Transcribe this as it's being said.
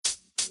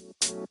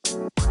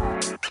Welcome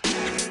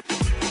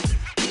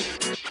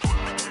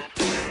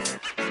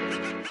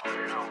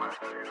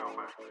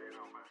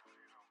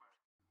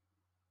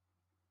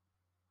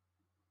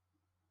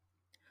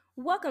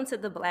to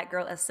the Black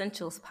Girl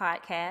Essentials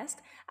podcast.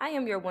 I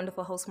am your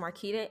wonderful host,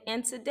 Marquita,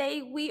 and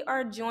today we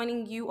are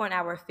joining you on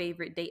our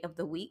favorite day of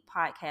the week,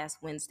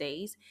 Podcast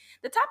Wednesdays.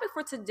 The topic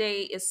for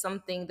today is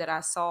something that I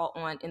saw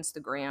on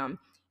Instagram,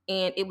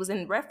 and it was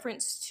in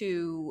reference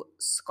to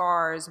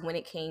scars when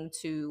it came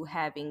to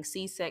having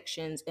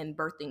C-sections and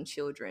birthing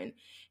children.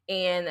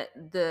 And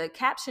the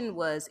caption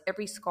was,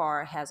 "Every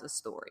scar has a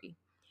story."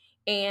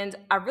 And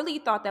I really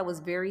thought that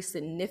was very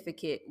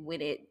significant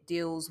when it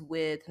deals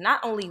with not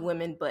only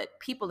women, but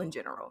people in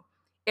general.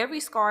 Every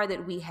scar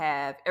that we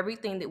have,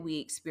 everything that we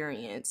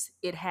experience,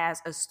 it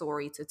has a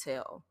story to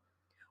tell.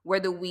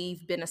 Whether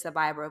we've been a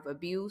survivor of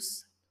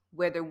abuse,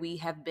 whether we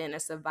have been a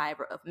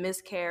survivor of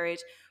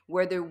miscarriage,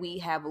 whether we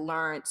have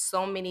learned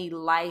so many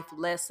life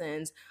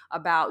lessons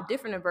about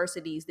different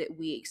adversities that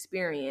we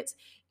experience.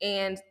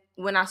 And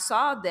when I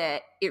saw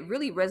that, it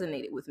really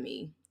resonated with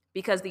me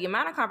because the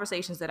amount of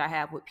conversations that I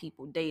have with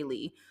people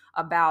daily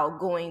about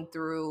going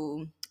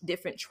through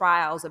different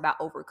trials, about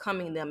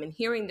overcoming them, and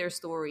hearing their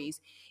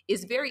stories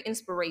is very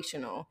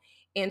inspirational.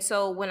 And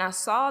so when I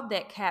saw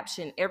that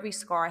caption, "Every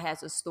scar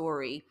has a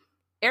story,"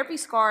 every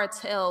scar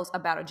tells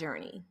about a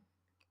journey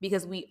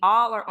because we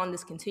all are on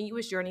this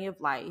continuous journey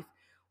of life.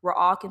 We're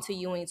all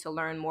continuing to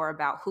learn more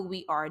about who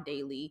we are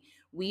daily.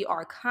 We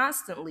are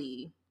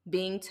constantly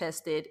being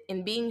tested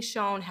and being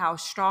shown how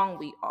strong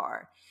we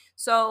are.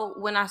 So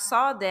when I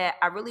saw that,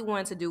 I really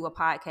wanted to do a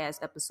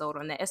podcast episode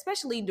on that,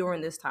 especially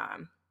during this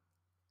time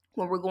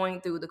when we're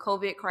going through the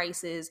COVID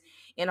crisis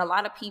and a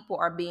lot of people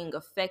are being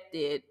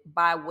affected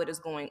by what is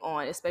going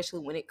on, especially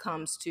when it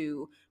comes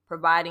to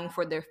providing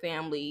for their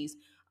families.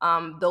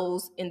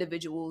 Those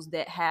individuals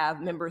that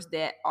have members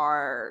that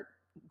are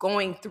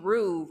going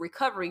through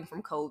recovering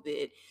from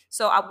COVID.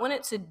 So I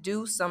wanted to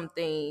do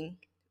something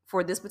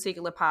for this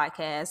particular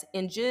podcast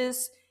and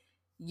just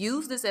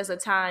use this as a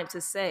time to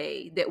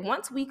say that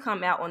once we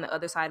come out on the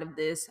other side of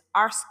this,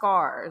 our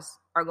scars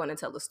are going to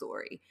tell a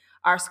story.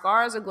 Our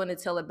scars are going to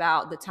tell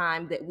about the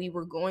time that we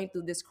were going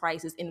through this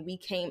crisis and we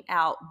came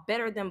out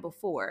better than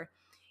before.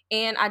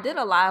 And I did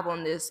a live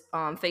on this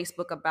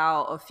Facebook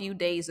about a few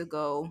days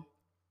ago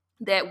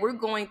that we're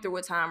going through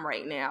a time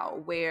right now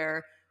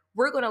where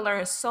we're going to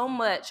learn so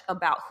much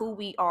about who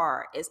we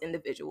are as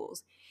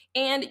individuals.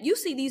 And you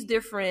see these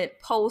different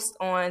posts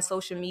on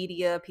social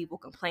media, people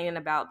complaining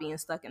about being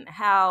stuck in the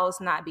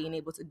house, not being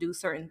able to do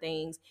certain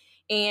things.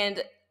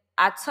 And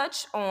I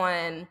touch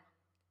on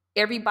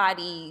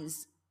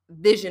everybody's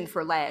vision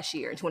for last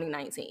year in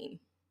 2019.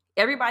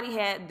 Everybody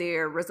had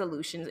their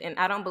resolutions, and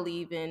I don't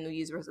believe in New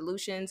Year's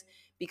resolutions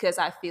because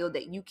I feel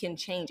that you can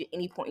change at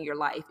any point in your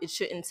life. It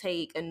shouldn't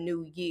take a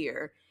new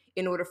year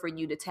in order for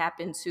you to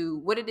tap into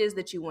what it is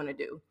that you want to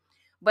do.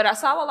 But I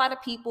saw a lot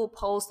of people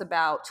post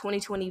about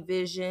 2020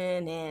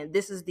 vision, and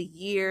this is the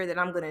year that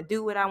I'm going to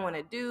do what I want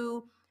to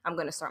do. I'm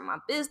going to start my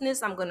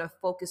business. I'm going to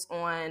focus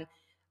on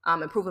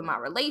improving my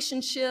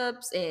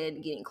relationships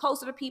and getting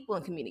closer to people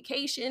and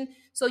communication.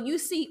 So you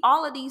see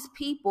all of these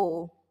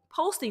people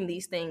posting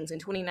these things in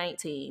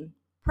 2019,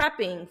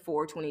 prepping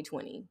for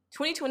 2020.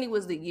 2020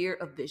 was the year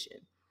of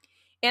vision.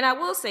 And I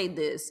will say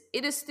this,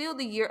 it is still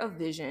the year of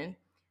vision,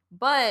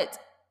 but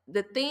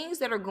the things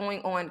that are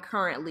going on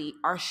currently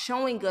are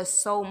showing us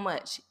so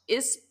much.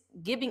 It's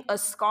giving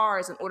us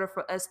scars in order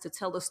for us to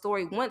tell the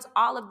story once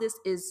all of this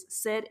is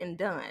said and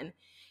done.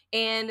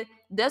 And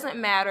doesn't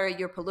matter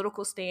your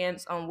political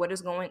stance on what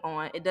is going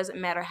on. It doesn't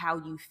matter how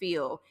you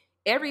feel.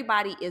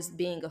 Everybody is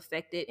being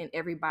affected and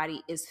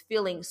everybody is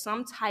feeling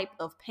some type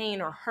of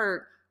pain or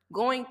hurt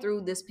going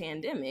through this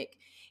pandemic.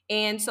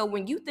 And so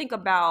when you think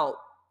about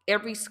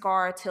every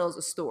scar tells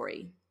a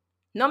story,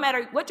 no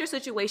matter what your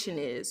situation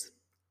is,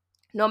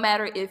 no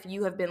matter if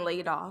you have been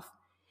laid off,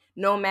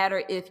 no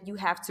matter if you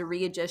have to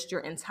readjust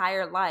your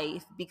entire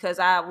life, because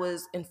I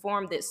was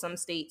informed that some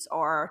states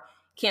are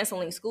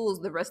canceling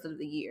schools the rest of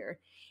the year.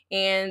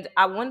 And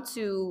I want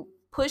to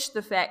push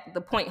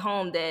the point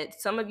home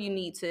that some of you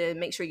need to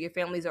make sure your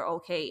families are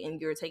okay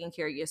and you're taking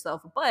care of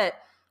yourself. But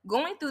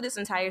going through this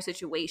entire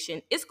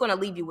situation, it's going to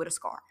leave you with a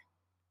scar.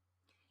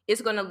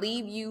 It's going to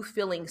leave you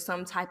feeling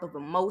some type of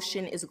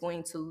emotion. It's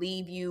going to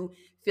leave you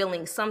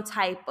feeling some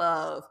type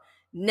of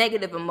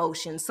negative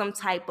emotion, some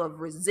type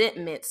of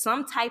resentment,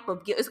 some type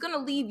of guilt. It's going to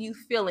leave you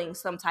feeling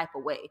some type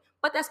of way,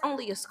 but that's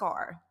only a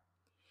scar.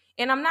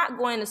 And I'm not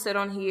going to sit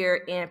on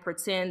here and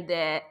pretend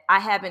that I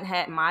haven't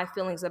had my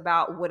feelings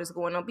about what is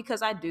going on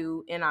because I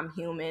do, and I'm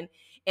human.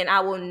 And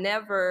I will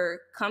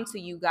never come to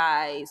you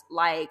guys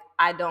like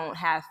I don't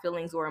have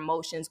feelings or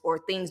emotions or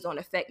things don't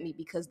affect me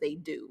because they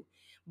do.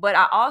 But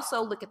I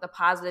also look at the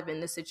positive in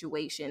this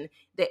situation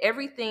that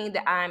everything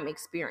that I'm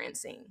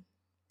experiencing,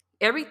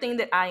 everything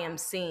that I am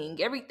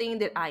seeing, everything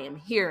that I am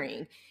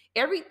hearing,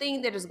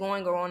 everything that is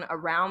going on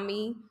around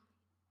me,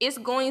 it's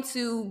going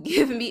to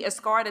give me a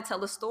scar to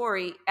tell a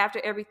story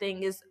after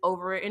everything is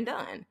over and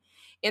done.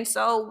 And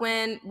so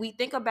when we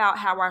think about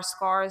how our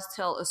scars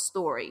tell a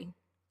story,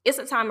 it's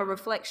a time of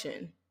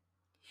reflection.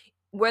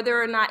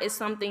 Whether or not it's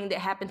something that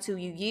happened to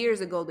you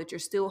years ago that you're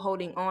still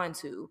holding on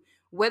to,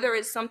 whether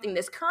it's something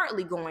that's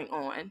currently going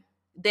on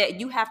that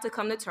you have to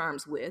come to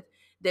terms with,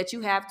 that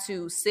you have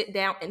to sit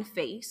down and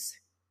face,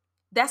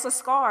 that's a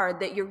scar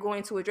that you're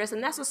going to address.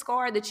 And that's a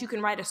scar that you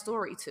can write a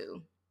story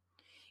to.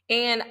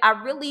 And I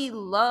really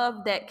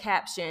love that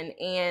caption.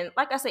 And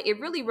like I said, it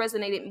really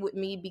resonated with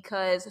me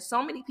because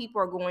so many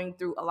people are going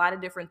through a lot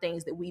of different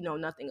things that we know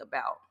nothing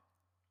about.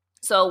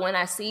 So when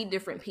I see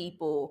different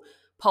people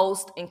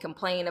post and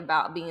complain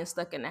about being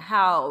stuck in the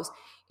house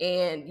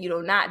and,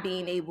 not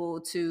being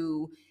able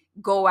to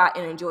go out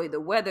and enjoy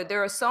the weather,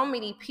 there are so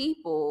many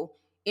people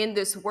in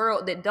this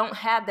world that don't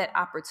have that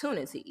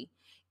opportunity.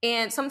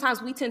 And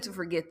sometimes we tend to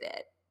forget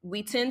that.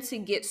 We tend to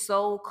get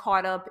so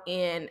caught up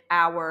in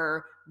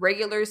our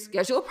regular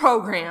scheduled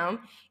program,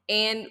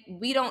 and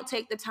we don't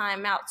take the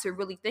time out to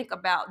really think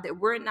about that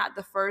we're not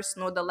the first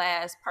nor the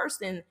last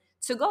person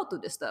to go through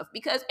this stuff,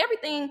 because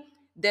everything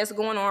that's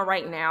going on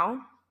right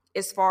now,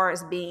 as far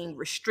as being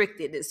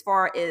restricted, as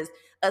far as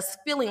us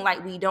feeling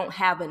like we don't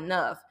have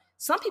enough,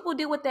 some people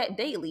deal with that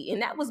daily.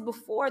 And that was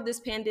before this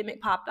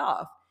pandemic popped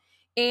off.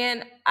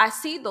 And I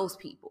see those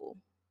people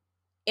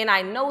and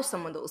I know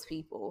some of those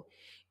people,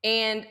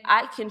 and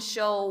I can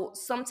show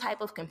some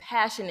type of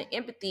compassion and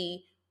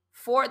empathy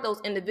for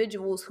those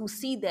individuals who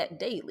see that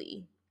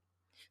daily.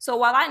 So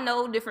while I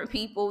know different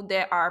people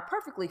that are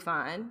perfectly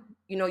fine,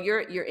 you're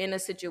in a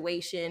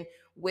situation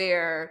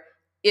where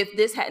if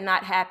this had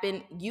not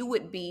happened, you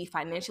would be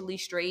financially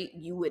straight,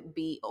 you would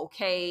be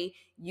okay,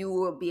 you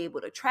will be able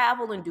to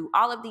travel and do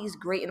all of these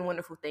great and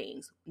wonderful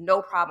things,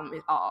 no problem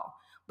at all.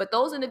 But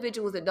those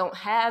individuals that don't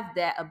have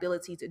that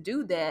ability to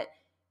do that,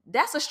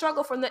 that's a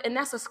struggle from and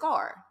that's a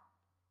scar.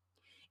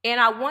 And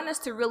I want us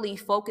to really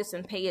focus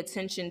and pay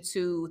attention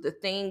to the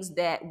things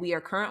that we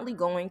are currently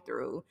going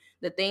through,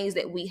 the things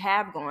that we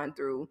have gone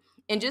through,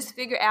 and just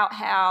figure out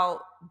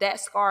how that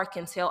scar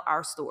can tell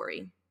our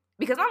story.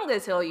 Because I'm going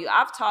to tell you,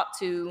 I've talked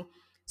to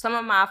some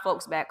of my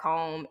folks back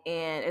home,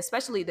 and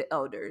especially the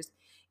elders.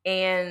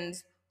 And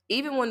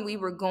even when we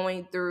were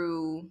going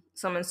through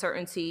some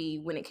uncertainty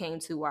when it came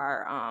to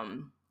our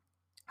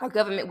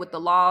government with the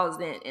laws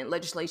and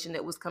legislation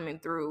that was coming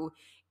through,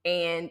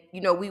 and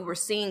we were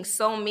seeing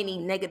so many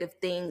negative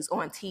things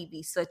on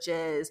TV, such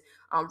as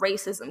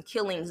racism,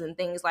 killings, and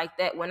things like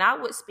that. When I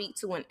would speak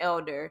to an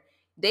elder,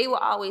 they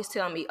would always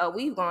tell me, oh,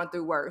 we've gone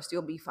through worse,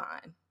 you'll be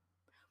fine.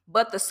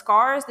 But the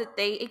scars that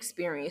they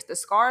experienced, the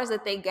scars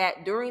that they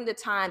got during the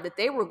time that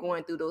they were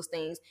going through those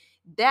things,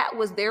 that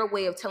was their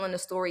way of telling the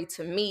story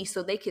to me,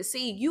 so they could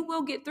see, you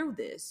will get through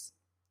this,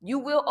 you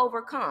will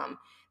overcome.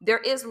 There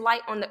is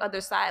light on the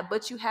other side,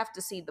 but you have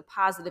to see the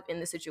positive in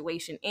the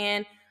situation.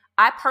 And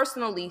I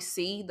personally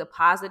see the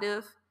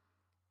positive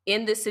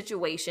in this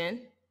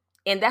situation,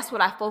 and that's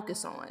what I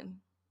focus on.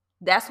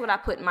 That's what I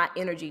put my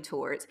energy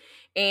towards.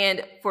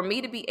 And for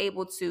me to be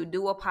able to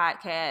do a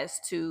podcast,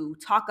 to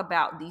talk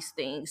about these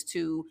things,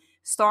 to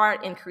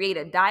start and create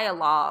a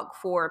dialogue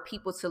for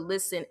people to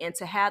listen and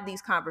to have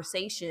these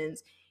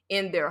conversations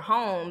in their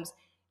homes,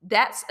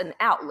 that's an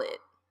outlet.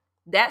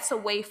 That's a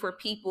way for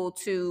people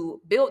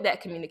to build that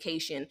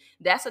communication.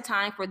 That's a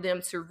time for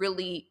them to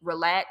really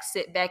relax,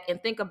 sit back,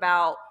 and think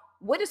about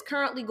what is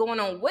currently going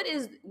on. What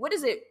is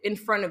it in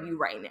front of you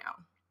right now?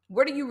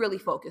 What are you really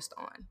focused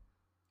on?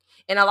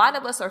 And a lot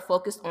of us are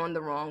focused on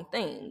the wrong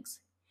things.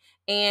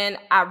 And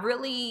I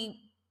really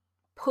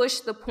push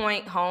the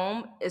point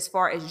home as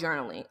far as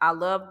journaling. I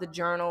love the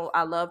journal.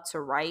 I love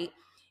to write.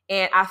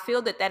 And I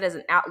feel that that is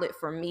an outlet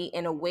for me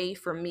and a way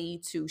for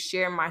me to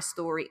share my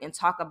story and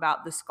talk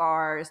about the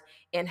scars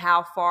and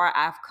how far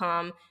I've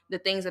come, the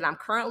things that I'm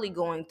currently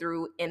going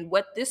through, and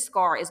what this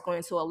scar is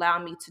going to allow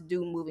me to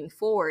do moving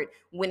forward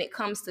when it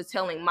comes to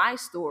telling my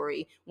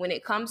story, when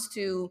it comes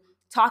to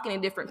talking to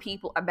different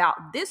people about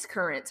this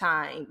current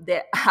time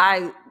that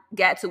I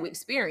got to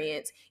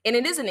experience. And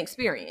it is an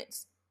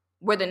experience.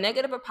 Whether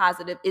negative or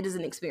positive, it is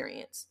an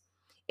experience.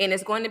 And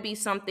it's going to be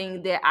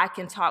something that I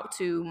can talk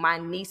to my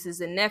nieces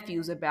and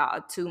nephews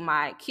about, to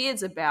my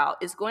kids about.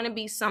 It's going to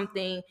be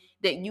something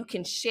that you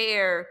can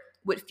share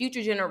with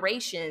future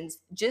generations,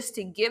 just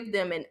to give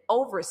them an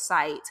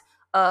oversight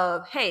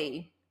of,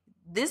 hey,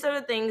 these are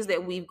the things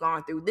that we've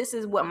gone through. This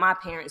is what my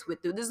parents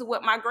went through. This is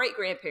what my great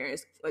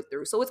grandparents went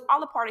through. So it's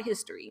all a part of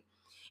history.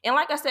 And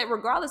like I said,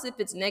 regardless if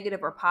it's negative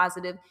or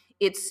positive,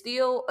 it's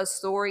still a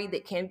story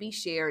that can be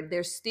shared.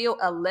 There's still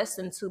a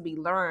lesson to be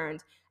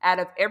learned out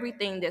of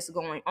everything that's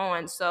going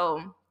on.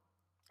 So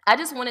I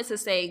just wanted to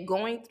say,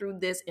 going through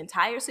this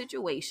entire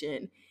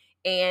situation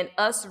and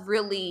us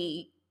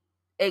really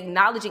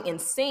acknowledging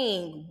and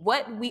seeing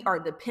what we are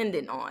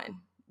dependent on.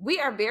 We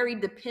are very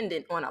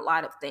dependent on a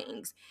lot of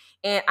things.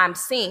 And I'm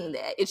seeing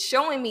that. It's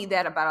showing me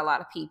that about a lot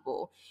of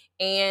people.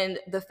 And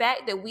the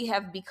fact that we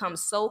have become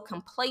so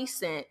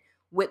complacent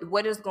with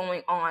what is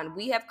going on,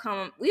 we have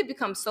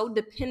become so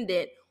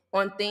dependent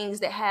on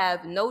things that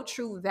have no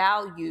true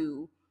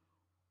value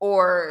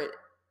or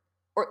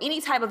any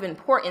type of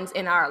importance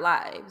in our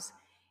lives.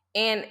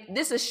 And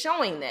this is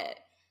showing that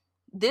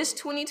this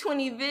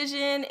 2020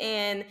 vision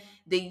and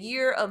the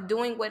year of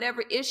doing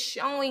whatever is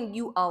showing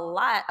you a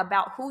lot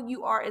about who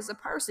you are as a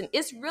person.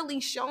 It's really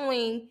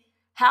showing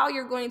how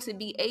you're going to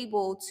be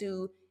able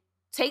to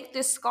take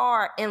this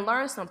scar and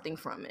learn something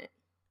from it.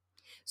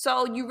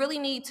 So you really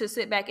need to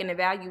sit back and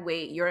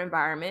evaluate your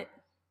environment,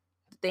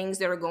 the things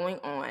that are going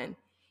on,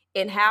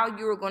 and how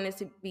you're going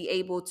to be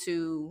able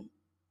to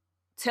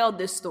tell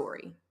this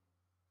story,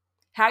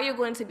 how you're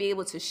going to be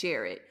able to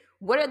share it.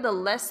 What are the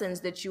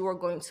lessons that you are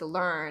going to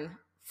learn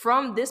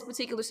from this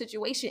particular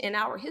situation in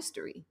our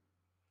history?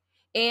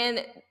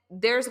 And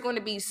there's going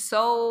to be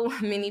so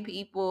many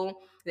people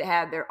that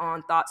have their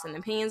own thoughts and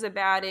opinions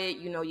about it.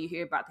 You know, you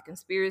hear about the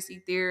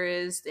conspiracy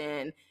theorists,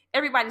 and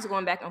everybody's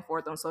going back and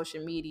forth on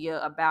social media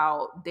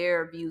about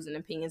their views and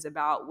opinions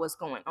about what's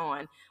going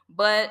on.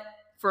 But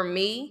for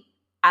me,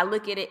 I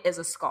look at it as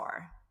a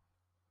scar.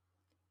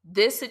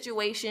 This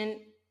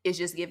situation is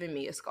just giving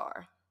me a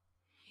scar.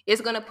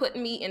 It's going to put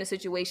me in a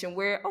situation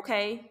where,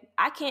 okay,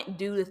 I can't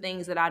do the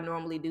things that I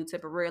normally do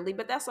temporarily,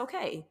 but that's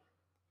okay.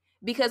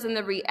 Because in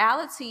the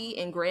reality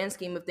and grand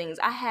scheme of things,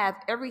 I have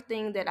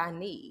everything that I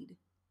need.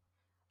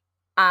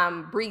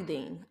 I'm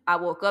breathing. I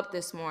woke up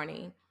this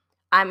morning.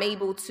 I'm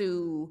able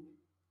to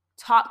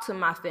talk to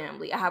my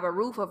family. I have a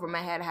roof over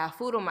my head. I have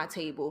food on my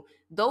table.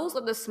 Those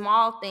are the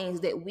small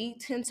things that we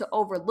tend to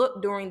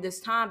overlook during this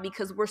time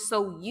because we're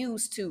so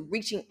used to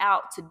reaching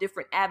out to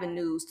different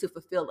avenues to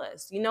fulfill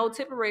us, you know,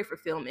 temporary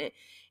fulfillment.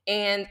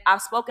 And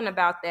I've spoken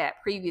about that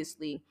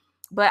previously,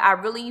 but I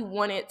really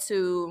wanted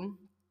to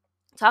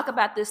talk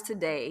about this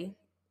today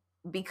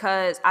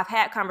because I've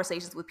had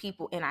conversations with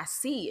people and I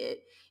see it.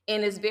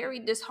 And it's very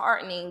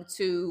disheartening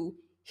to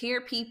hear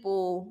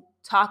people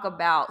talk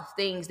about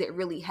things that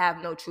really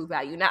have no true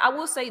value. Now, I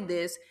will say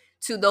this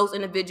to those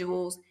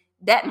individuals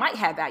that might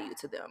have value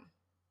to them.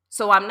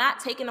 So I'm not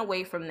taking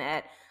away from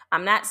that.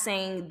 I'm not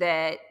saying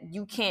that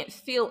you can't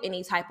feel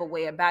any type of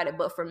way about it.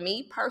 But for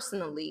me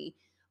personally,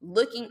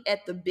 looking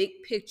at the big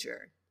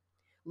picture,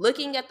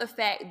 looking at the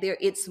fact there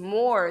it's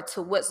more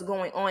to what's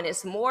going on,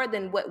 it's more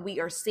than what we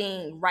are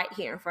seeing right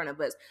here in front of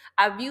us.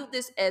 I view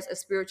this as a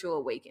spiritual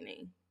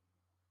awakening,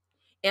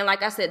 and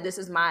like I said, this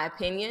is my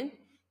opinion.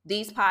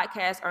 These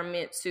podcasts are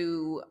meant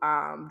to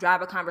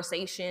drive a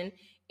conversation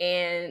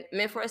and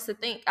meant for us to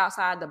think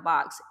outside the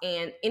box,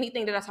 and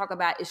anything that I talk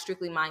about is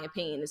strictly my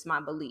opinion, it's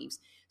my beliefs.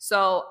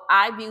 So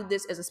I view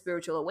this as a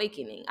spiritual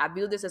awakening. I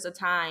view this as a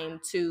time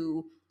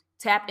to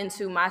tap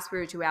into my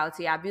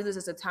spirituality. I view this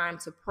as a time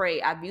to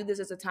pray. I view this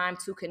as a time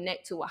to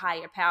connect to a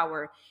higher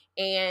power.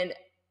 And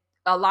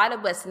a lot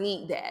of us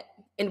need that,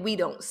 and we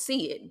don't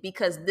see it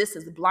because this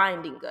is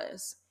blinding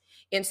us.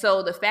 And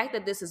so the fact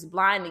that this is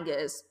blinding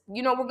us,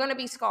 you know, we're going to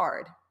be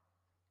scarred.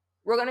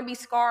 We're going to be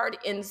scarred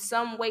in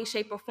some way,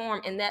 shape, or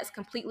form, and that's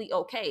completely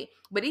okay.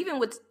 But even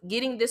with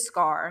getting this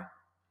scar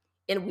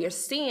and we're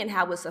seeing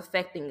how it's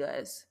affecting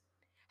us,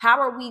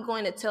 how are we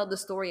going to tell the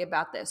story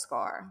about that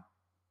scar?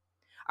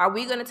 Are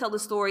we going to tell the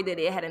story that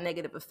it had a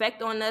negative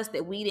effect on us,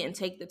 that we didn't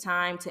take the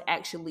time to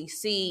actually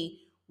see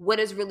what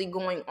is really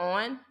going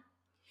on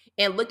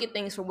and look at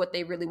things for what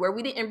they really were?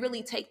 We didn't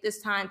really take this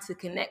time to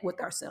connect with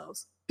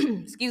ourselves.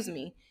 Excuse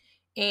me.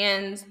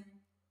 And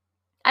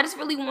I just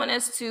really want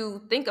us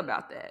to think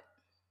about that.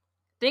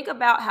 Think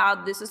about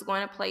how this is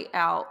going to play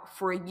out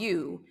for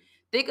you.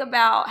 Think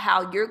about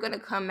how you're going to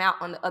come out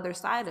on the other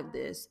side of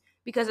this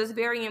because it's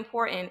very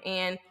important.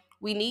 And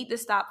we need to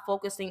stop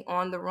focusing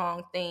on the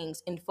wrong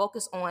things and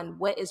focus on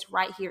what is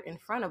right here in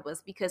front of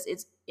us because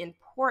it's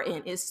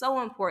important. It's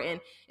so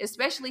important,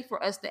 especially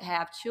for us that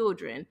have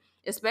children,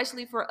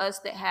 especially for us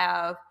that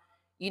have,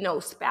 you know,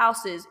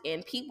 spouses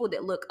and people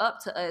that look up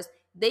to us.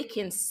 They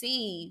can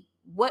see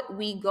what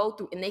we go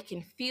through and they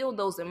can feel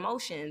those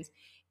emotions.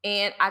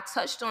 And I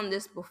touched on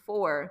this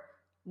before.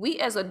 We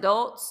as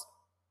adults,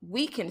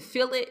 we can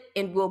feel it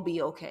and we'll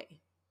be okay.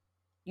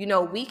 You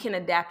know, we can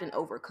adapt and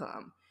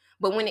overcome.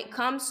 But when it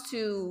comes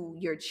to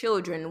your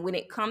children, when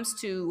it comes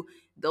to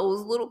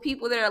those little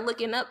people that are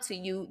looking up to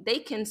you, they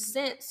can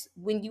sense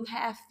when you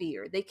have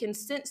fear. They can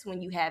sense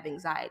when you have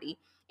anxiety.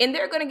 And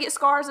they're going to get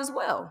scars as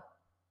well.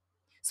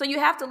 So you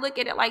have to look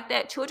at it like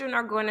that. Children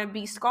are going to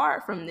be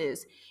scarred from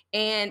this.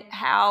 And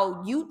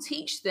how you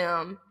teach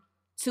them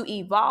to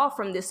evolve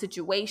from this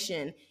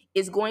situation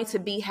is going to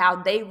be how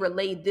they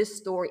relay this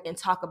story and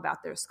talk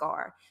about their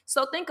scar.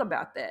 So think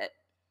about that.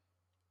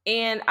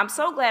 And I'm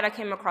so glad I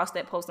came across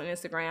that post on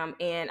Instagram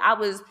and I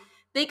was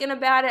thinking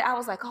about it. I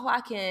was like, oh,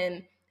 I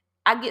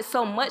get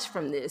so much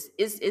from this.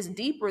 It's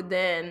deeper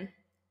than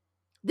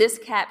this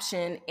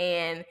caption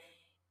and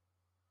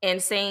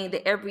saying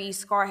that every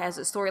scar has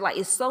a story. Like,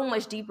 it's so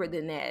much deeper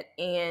than that.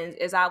 And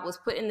as I was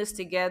putting this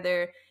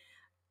together,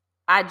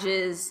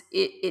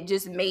 it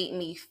just made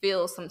me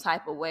feel some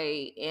type of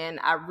way. And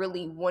I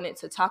really wanted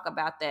to talk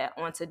about that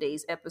on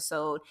today's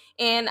episode.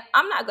 And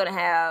I'm not going to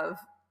have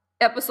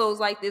episodes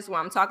like this where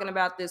I'm talking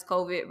about this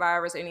COVID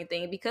virus or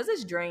anything because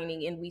it's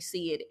draining and we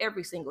see it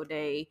every single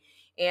day.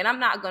 And I'm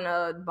not going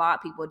to bog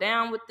people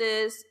down with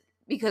this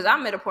because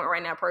I'm at a point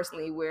right now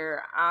personally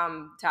where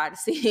I'm tired of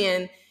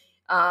seeing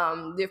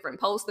different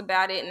posts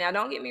about it. Now,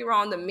 don't get me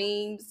wrong, the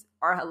memes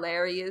are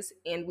hilarious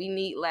and we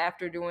need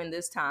laughter during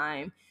this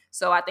time.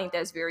 So I think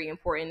that's very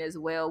important as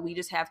well. We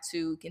just have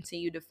to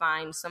continue to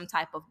find some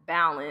type of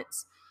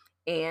balance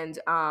and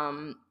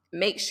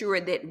make sure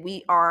that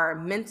we are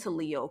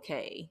mentally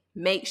okay.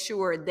 Make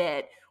sure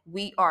that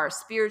we are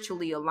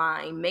spiritually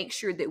aligned. Make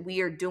sure that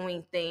we are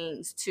doing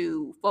things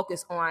to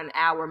focus on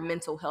our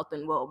mental health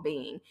and well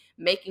being.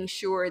 Making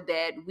sure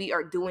that we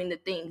are doing the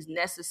things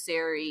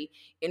necessary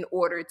in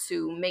order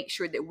to make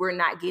sure that we're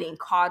not getting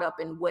caught up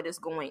in what is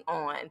going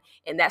on.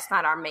 And that's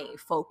not our main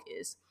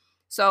focus.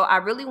 So I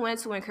really wanted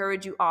to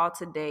encourage you all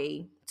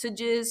today to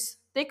just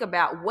think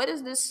about, what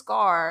is this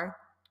scar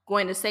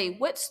going to say?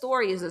 What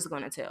story is this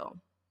going to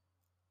tell?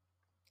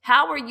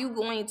 How are you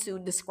going to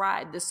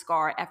describe this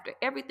scar after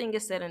everything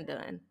is said and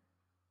done?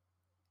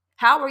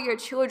 How are your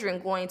children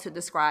going to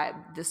describe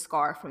this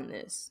scar from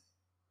this?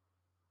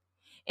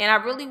 And I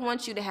really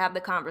want you to have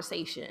the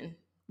conversation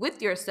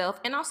with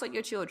yourself and also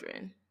your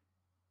children.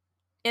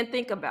 And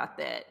think about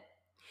that.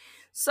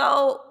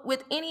 So,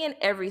 with any and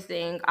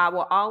everything, I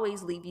will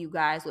always leave you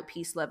guys with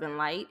peace, love, and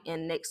light.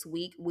 And next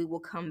week, we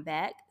will come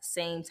back,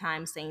 same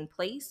time, same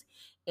place.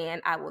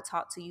 And I will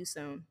talk to you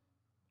soon.